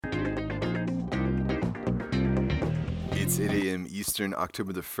It's 8 a.m. Eastern,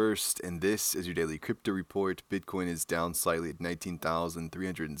 October the 1st, and this is your daily crypto report. Bitcoin is down slightly at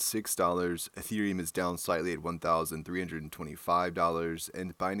 $19,306, Ethereum is down slightly at $1,325,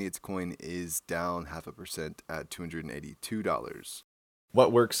 and Binance Coin is down 0.5% at $282.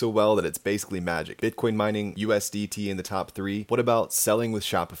 What works so well that it's basically magic? Bitcoin mining, USDT in the top 3. What about selling with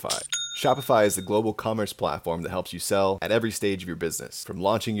Shopify? Shopify is the global commerce platform that helps you sell at every stage of your business. From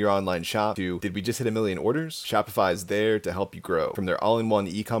launching your online shop to, did we just hit 1 million orders? Shopify is there to help you grow. From their all-in-one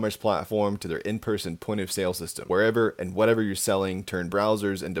e-commerce platform to their in-person point-of-sale system. Wherever and whatever you're selling, turn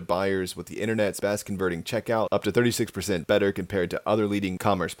browsers into buyers with the internet's best converting checkout, up to 36% better compared to other leading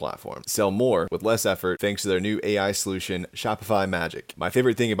commerce platforms. Sell more with less effort thanks to their new AI solution, Shopify Magic. My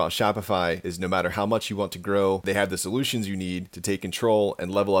favorite thing about Shopify is no matter how much you want to grow, they have the solutions you need to take control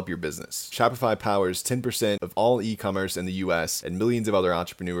and level up your business. Shopify powers 10% of all e-commerce in the US and millions of other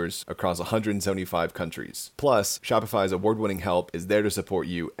entrepreneurs across 175 countries. Plus, Shopify's award-winning help is there to support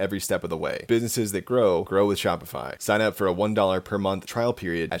you every step of the way. Businesses that grow with Shopify. Sign up for a $1 per month trial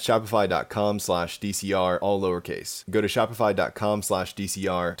period at shopify.com/DCR, all lowercase. Go to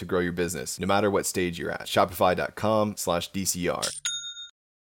shopify.com/DCR to grow your business, no matter what stage you're at. Shopify.com/DCR.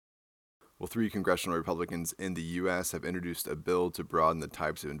 Well, 3 congressional Republicans in the U.S. have introduced a bill to broaden the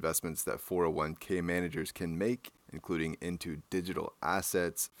types of investments that 401k managers can make, including into digital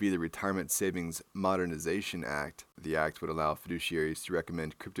assets, via the Retirement Savings Modernization Act. The act would allow fiduciaries to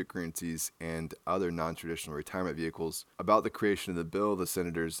recommend cryptocurrencies and other non-traditional retirement vehicles. About the creation of the bill, the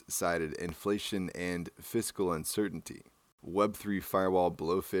senators cited inflation and fiscal uncertainty. Web3 firewall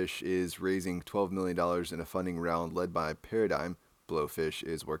Blowfish is raising $12 million in a funding round led by Paradigm. Blowfish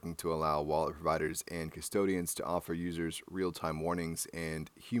is working to allow wallet providers and custodians to offer users real-time warnings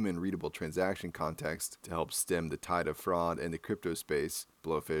and human-readable transaction context to help stem the tide of fraud in the crypto space.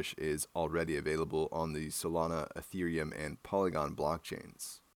 Blowfish is already available on the Solana, Ethereum, and Polygon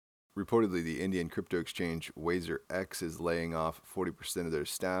blockchains. Reportedly, the Indian crypto exchange WazirX is laying off 40% of their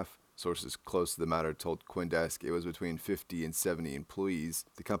staff. Sources close to the matter told CoinDesk it was between 50 and 70 employees.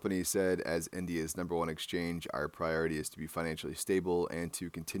 The company said, as India's #1 exchange, our priority is to be financially stable and to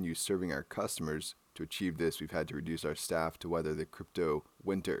continue serving our customers. To achieve this, we've had to reduce our staff to weather the crypto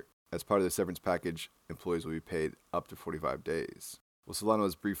winter. As part of the severance package, employees will be paid up to 45 days. Well, Solana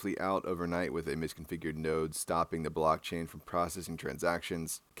was briefly out overnight with a misconfigured node stopping the blockchain from processing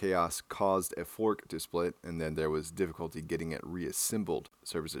transactions. Chaos caused a fork to split, and then there was difficulty getting it reassembled.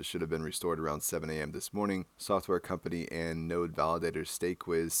 Services should have been restored around 7 a.m. this morning. Software company and node validator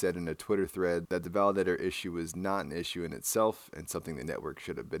StakeWiz said in a Twitter thread that the validator issue was not an issue in itself and something the network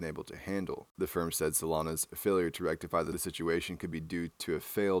should have been able to handle. The firm said Solana's failure to rectify the situation could be due to a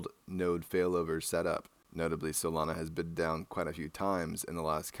failed node failover setup. Notably, Solana has been down quite a few times in the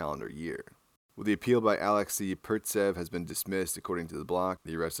last calendar year. Well, the appeal by Alexei Pertsev has been dismissed, according to the block.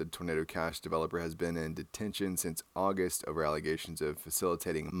 The arrested Tornado Cash developer has been in detention since August over allegations of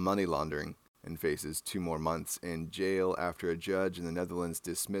facilitating money laundering and faces 2 more months in jail after a judge in the Netherlands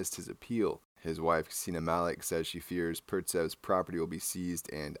dismissed his appeal. His wife, Sina Malik, says she fears Pertsev's property will be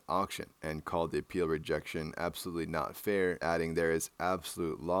seized and auctioned, and called the appeal rejection absolutely not fair, adding there is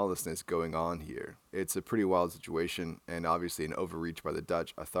absolute lawlessness going on here. It's a pretty wild situation, and obviously an overreach by the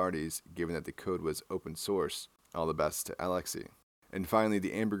Dutch authorities, given that the code was open source. All the best to Alexei. And finally,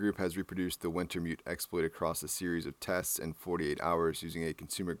 the Amber Group has reproduced the Wintermute exploit across a series of tests in 48 hours using a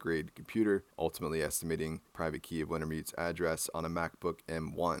consumer-grade computer, ultimately estimating private key of Wintermute's address on a MacBook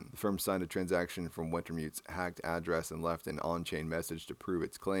M1. The firm signed a transaction from Wintermute's hacked address and left an on-chain message to prove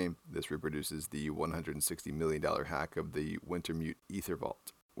its claim. This reproduces the $160 million hack of the Wintermute Ether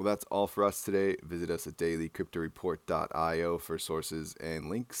Vault. Well, that's all for us today. Visit us at dailycryptoreport.io for sources and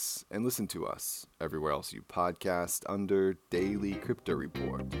links, and listen to us everywhere else you podcast under Daily Crypto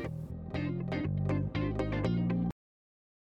Report.